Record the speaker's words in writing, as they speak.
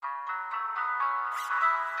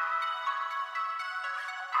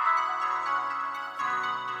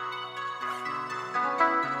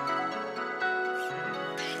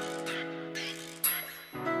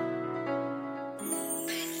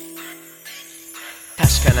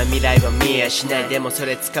確かな未来は見えやしない。でもそ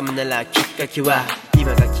れ掴むならきっかけは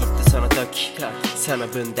今がきっとその時。その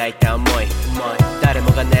分抱いた思い、誰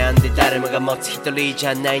もが悩んで誰もが持つ一人じ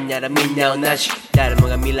ゃないならみんな同じ。誰も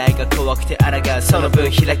が未来が怖くて抗う。その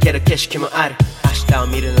分開ける景色もある。明日を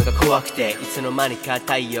見るのが怖くていつの間にか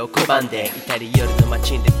太陽拒んでいたり、夜の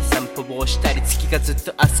街に出て散歩をしたり、月がずっ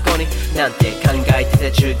とあそこになんて考えてた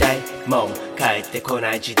10代、もう帰ってこ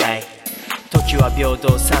ない時代。時は平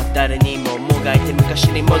等さ、誰にももがいて昔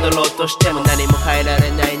に戻ろうとしても何も変えら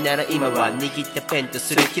れないなら今は握ったペンと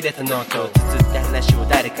すり切れたノートを綴った話を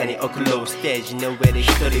誰かに送ろう。ステージの上で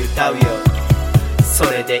一人歌うよ。そ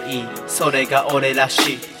れでいい、それが俺ら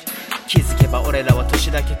しい。気づけば俺らは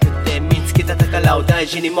年だけ食って見つけた宝を大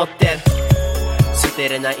事に持ってる。捨て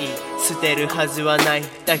れない、捨てるはずはない。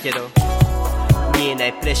だけど見えな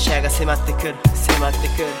いプレッシャーが迫ってくる。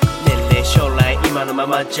年齢将来今のま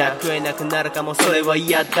まじゃ食えなくなるかも、それは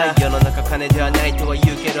嫌だ。世の中金ではないとは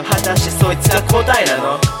言うけど、果たしてそいつが答えな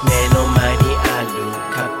の？目の前にある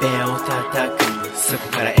壁を叩く、そこ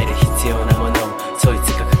から得る必要なもの、そいつ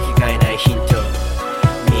がかけがえないヒント。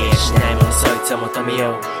見えしないもの、そいつを求め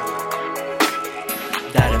よう。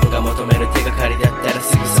誰もが求める手がかりだったら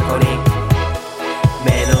すぐそこに。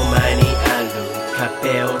目の前にある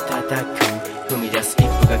壁を叩く、踏み出す一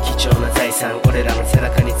歩が貴重な財産。俺らの背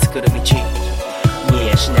中に作る道、見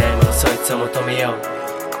えしないもの、そいつを求めよう。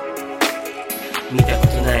見たこ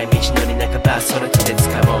とない道のり半ば、その手で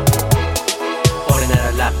掴もう。俺な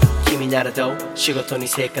らラップ、君ならどう？仕事に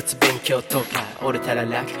生活勉強とか、俺たら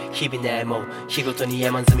楽、日々悩もう。日ごとに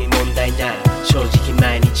山積み問題ない。正直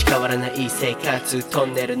毎日変わらない生活。ト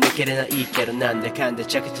ンネル抜けれないけどなんだかんだ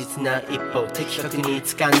着実な一歩、的確に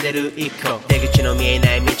掴んでる一個。出口の見え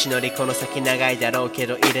ない道のり、この先長いだろうけ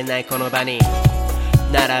ど入れないこの場に。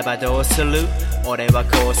ならばどうする？俺は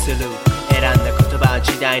こうする。選んだ言葉は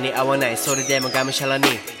時代に合わない。それでもがむしゃらに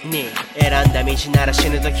選んだ道なら死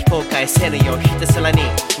ぬ時後悔せぬよ。ひたすらに目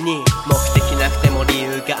的なくても理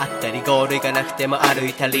由があったり、ゴールがなくても歩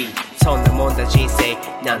いたり、そんなもんだ人生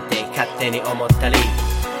なんて勝手に思ったり。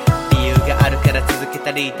理由があるから続けた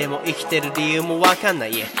り、でも生きてる理由もわかんな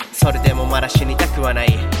い。それでもまだ死にたくはな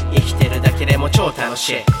い。生きてるだけでも超楽し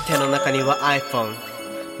い。手の中には iPhone、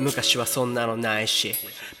昔はそんなのないし、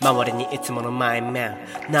周りにいつものマイメン、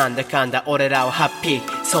なんだかんだ俺らはハッピ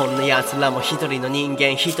ー。そんな奴らも一人の人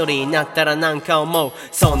間、一人になったらなんか思う。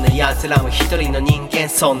そんな奴らも一人の人間、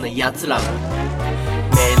そんな奴らも。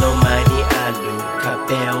目の前にある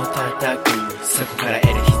壁を叩く、そこから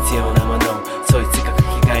得る必要なもの、そいつがか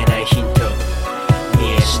けがえないヒント。見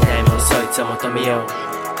えしないもの、そいつを求めよう。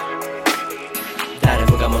誰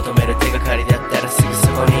もが求める手がかりだったらすぐそ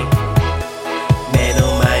こに。目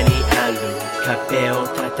の前にある壁を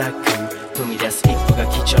叩く、踏み出す一歩が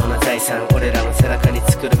貴重な財産。俺らの背中に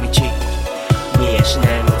作る道、見えし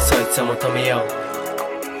ないもの、そいつを求めよう。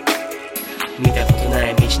見たことな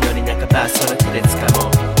い道のり半ば、その手で掴も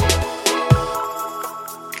う。